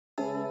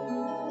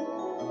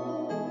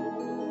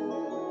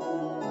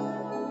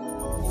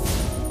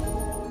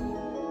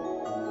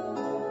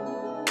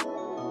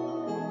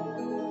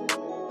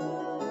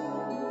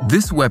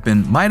This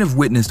weapon might have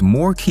witnessed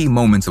more key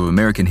moments of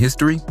American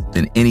history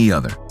than any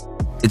other.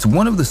 It's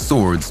one of the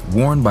swords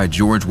worn by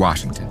George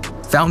Washington,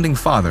 founding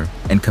father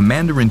and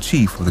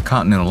commander-in-chief of the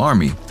Continental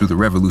Army through the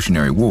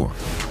Revolutionary War.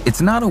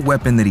 It's not a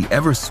weapon that he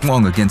ever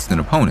swung against an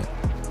opponent,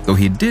 though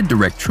he did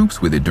direct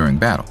troops with it during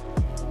battle.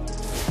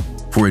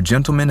 For a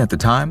gentleman at the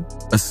time,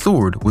 a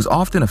sword was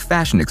often a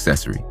fashion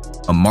accessory,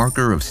 a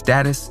marker of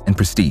status and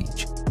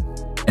prestige.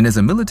 And as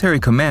a military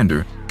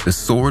commander, the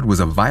sword was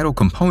a vital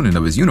component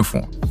of his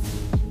uniform.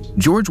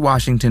 George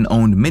Washington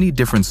owned many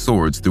different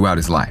swords throughout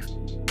his life.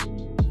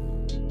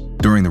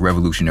 During the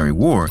Revolutionary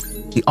War,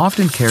 he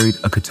often carried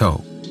a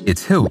couteau.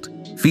 Its hilt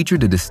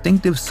featured a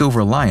distinctive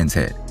silver lion's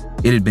head.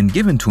 It had been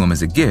given to him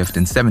as a gift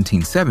in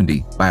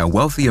 1770 by a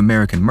wealthy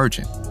American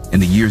merchant. In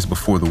the years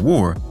before the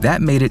war,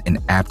 that made it an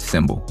apt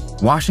symbol.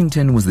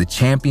 Washington was the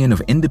champion of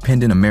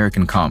independent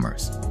American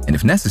commerce, and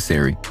if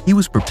necessary, he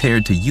was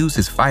prepared to use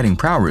his fighting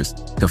prowess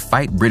to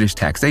fight British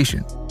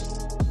taxation.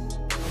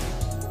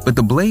 But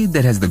the blade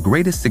that has the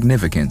greatest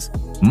significance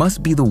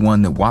must be the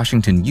one that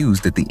Washington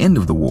used at the end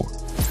of the war,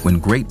 when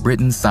Great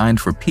Britain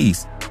signed for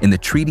peace in the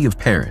Treaty of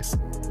Paris.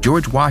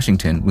 George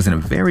Washington was in a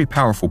very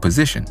powerful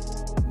position.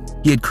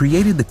 He had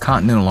created the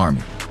Continental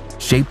Army,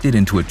 shaped it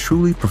into a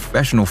truly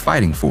professional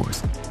fighting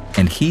force,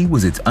 and he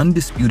was its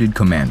undisputed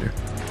commander.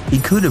 He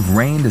could have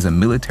reigned as a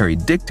military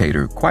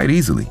dictator quite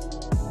easily,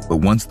 but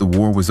once the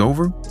war was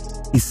over,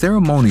 he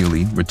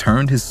ceremonially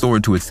returned his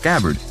sword to its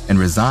scabbard and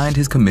resigned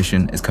his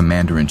commission as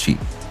commander-in-chief.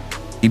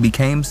 He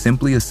became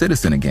simply a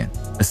citizen again,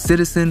 a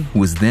citizen who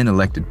was then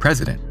elected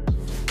president.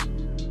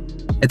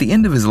 At the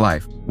end of his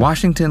life,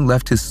 Washington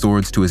left his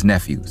swords to his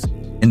nephews.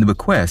 In the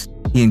bequest,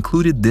 he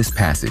included this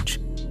passage: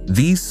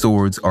 "These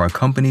swords are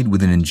accompanied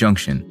with an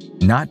injunction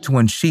not to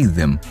unsheathe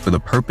them for the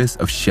purpose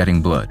of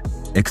shedding blood,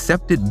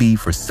 except it be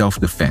for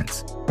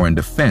self-defense or in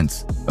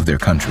defense of their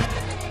country."